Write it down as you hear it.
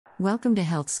Welcome to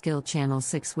Health Skill Channel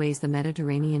 6 Ways the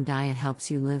Mediterranean Diet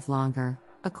Helps You Live Longer,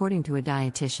 according to a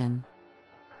dietitian.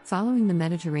 Following the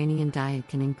Mediterranean diet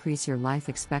can increase your life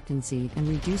expectancy and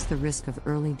reduce the risk of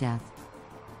early death.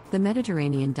 The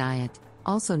Mediterranean diet,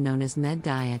 also known as Med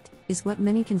diet, is what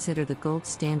many consider the gold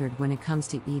standard when it comes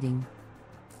to eating.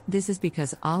 This is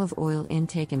because olive oil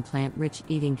intake and plant-rich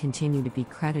eating continue to be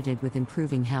credited with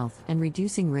improving health and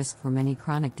reducing risk for many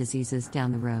chronic diseases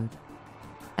down the road.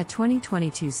 A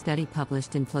 2022 study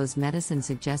published in PLOS Medicine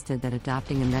suggested that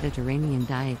adopting a Mediterranean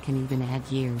diet can even add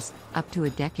years, up to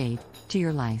a decade, to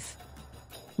your life.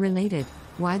 Related,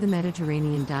 why the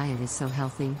Mediterranean diet is so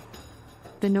healthy?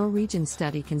 The Norwegian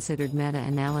study considered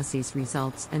meta-analyses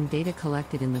results and data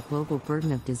collected in the Global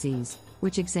Burden of Disease,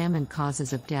 which examined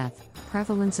causes of death,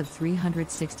 prevalence of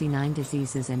 369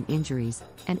 diseases and injuries,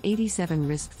 and 87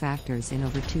 risk factors in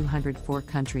over 204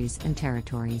 countries and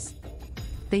territories.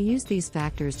 They used these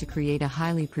factors to create a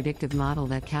highly predictive model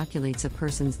that calculates a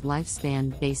person's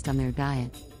lifespan based on their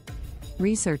diet.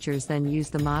 Researchers then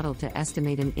used the model to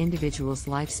estimate an individual's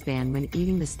lifespan when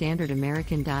eating the standard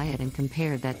American diet and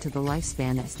compared that to the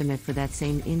lifespan estimate for that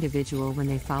same individual when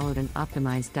they followed an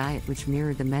optimized diet which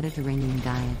mirrored the Mediterranean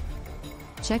diet.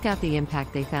 Check out the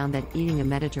impact they found that eating a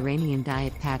Mediterranean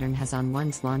diet pattern has on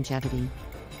one's longevity.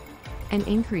 An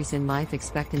increase in life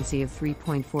expectancy of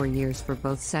 3.4 years for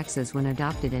both sexes when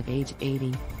adopted at age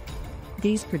 80.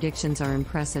 These predictions are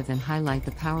impressive and highlight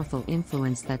the powerful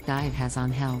influence that diet has on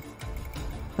health.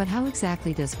 But how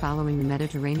exactly does following the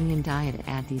Mediterranean diet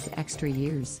add these extra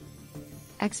years?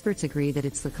 Experts agree that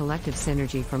it's the collective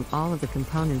synergy from all of the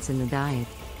components in the diet,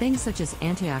 things such as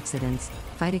antioxidants,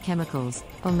 phytochemicals,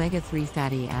 omega-3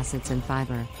 fatty acids and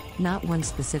fiber, not one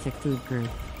specific food group.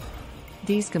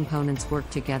 These components work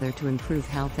together to improve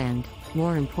health and,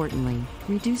 more importantly,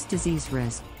 reduce disease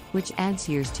risk, which adds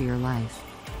years to your life.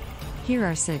 Here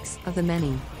are 6 of the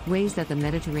many ways that the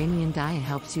Mediterranean diet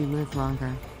helps you live longer.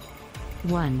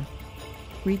 1.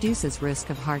 Reduces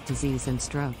risk of heart disease and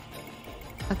stroke.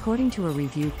 According to a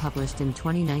review published in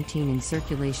 2019 in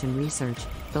Circulation Research,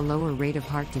 the lower rate of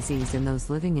heart disease in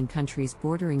those living in countries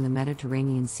bordering the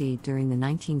Mediterranean Sea during the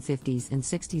 1950s and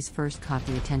 60s first caught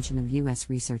the attention of U.S.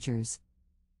 researchers.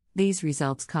 These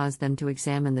results caused them to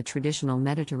examine the traditional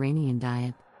Mediterranean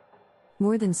diet.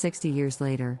 More than 60 years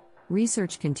later,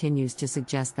 research continues to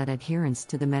suggest that adherence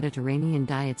to the Mediterranean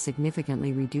diet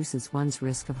significantly reduces one's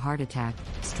risk of heart attack,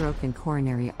 stroke, and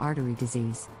coronary artery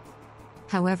disease.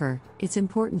 However, it's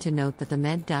important to note that the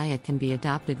Med diet can be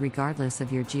adopted regardless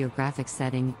of your geographic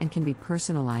setting and can be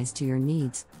personalized to your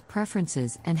needs,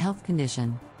 preferences, and health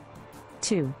condition.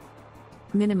 2.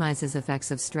 Minimizes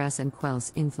effects of stress and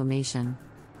quells inflammation.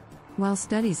 While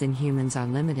studies in humans are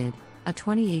limited, a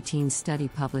 2018 study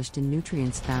published in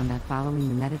Nutrients found that following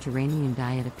the Mediterranean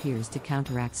diet appears to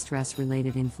counteract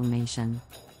stress-related inflammation.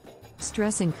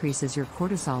 Stress increases your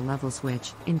cortisol levels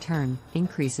which, in turn,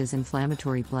 increases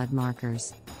inflammatory blood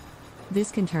markers.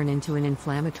 This can turn into an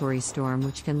inflammatory storm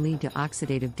which can lead to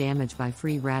oxidative damage by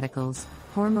free radicals,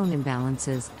 hormone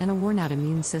imbalances, and a worn-out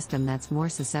immune system that's more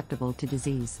susceptible to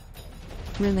disease.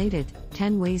 Related,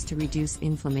 10 ways to reduce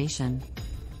inflammation.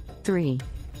 3.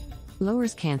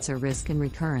 Lowers cancer risk and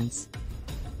recurrence.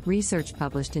 Research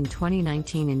published in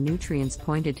 2019 in Nutrients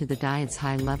pointed to the diet's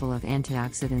high level of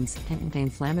antioxidants and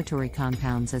anti-inflammatory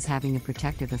compounds as having a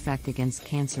protective effect against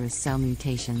cancerous cell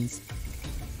mutations.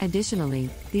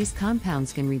 Additionally, these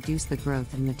compounds can reduce the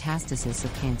growth and metastasis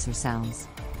of cancer cells.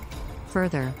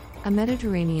 Further, a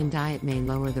Mediterranean diet may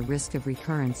lower the risk of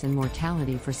recurrence and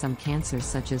mortality for some cancers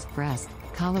such as breast,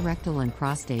 colorectal, and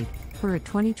prostate, per a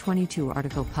 2022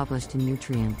 article published in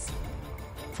Nutrients.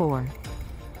 4.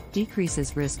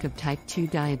 Decreases risk of type 2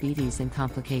 diabetes and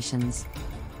complications.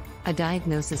 A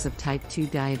diagnosis of type 2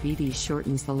 diabetes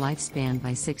shortens the lifespan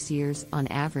by 6 years on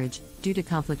average due to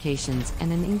complications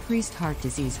and an increased heart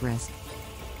disease risk.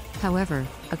 However,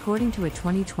 according to a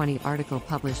 2020 article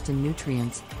published in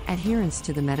Nutrients, adherence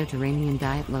to the Mediterranean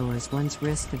diet lowers one's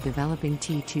risk of developing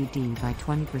T2D by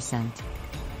 20%.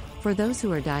 For those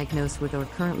who are diagnosed with or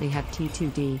currently have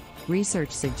T2D,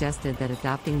 research suggested that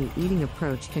adopting the eating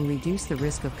approach can reduce the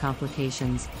risk of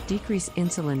complications, decrease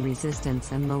insulin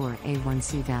resistance, and lower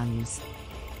A1C values.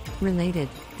 Related,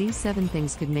 these 7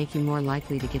 things could make you more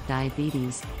likely to get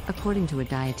diabetes, according to a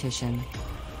dietitian.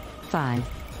 5.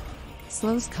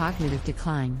 Slows cognitive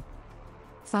decline.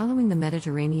 Following the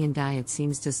Mediterranean diet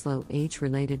seems to slow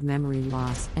age-related memory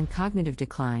loss and cognitive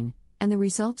decline, and the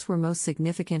results were most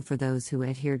significant for those who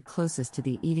adhered closest to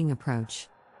the eating approach.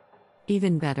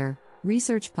 Even better,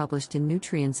 Research published in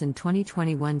Nutrients in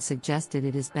 2021 suggested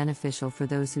it is beneficial for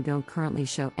those who don't currently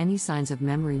show any signs of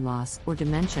memory loss or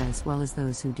dementia as well as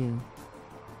those who do.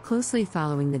 Closely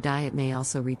following the diet may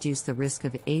also reduce the risk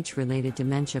of age-related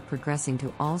dementia progressing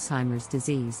to Alzheimer's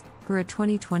disease, per a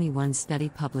 2021 study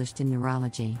published in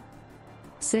Neurology.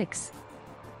 6.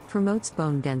 Promotes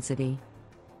bone density.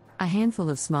 A handful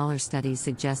of smaller studies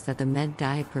suggest that the MED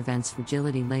diet prevents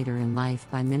fragility later in life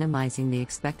by minimizing the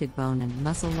expected bone and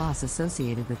muscle loss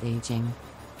associated with aging.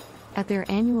 At their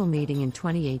annual meeting in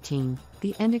 2018,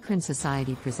 the Endocrine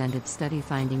Society presented study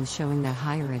findings showing that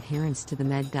higher adherence to the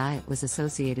MED diet was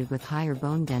associated with higher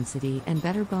bone density and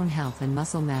better bone health and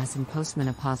muscle mass in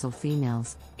postmenopausal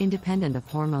females, independent of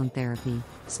hormone therapy,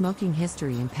 smoking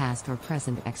history, and past or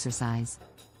present exercise.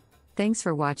 Thanks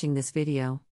for watching this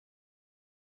video.